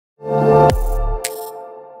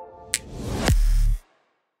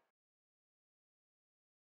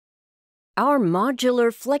Our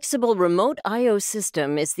modular, flexible remote I/O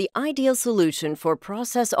system is the ideal solution for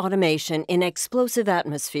process automation in explosive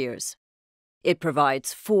atmospheres. It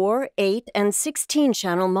provides 4, 8, and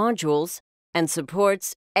 16-channel modules and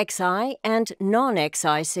supports XI and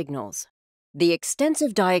non-XI signals. The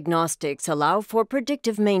extensive diagnostics allow for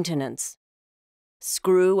predictive maintenance.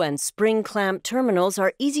 Screw and spring clamp terminals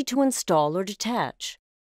are easy to install or detach.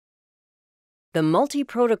 The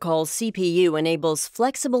multi-protocol CPU enables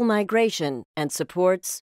flexible migration and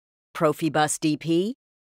supports PROFIBUS DP,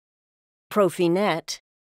 PROFINET,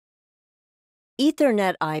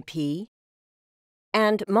 Ethernet IP,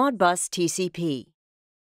 and MODBUS TCP.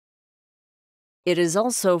 It is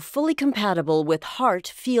also fully compatible with HART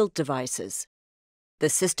field devices. The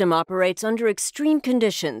system operates under extreme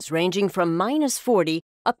conditions ranging from -40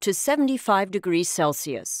 up to 75 degrees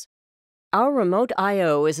Celsius. Our remote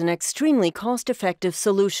I/O is an extremely cost-effective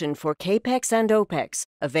solution for CAPEX and OPEX,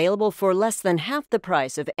 available for less than half the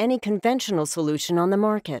price of any conventional solution on the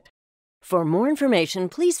market. For more information,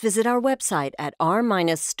 please visit our website at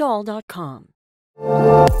r-stahl.com.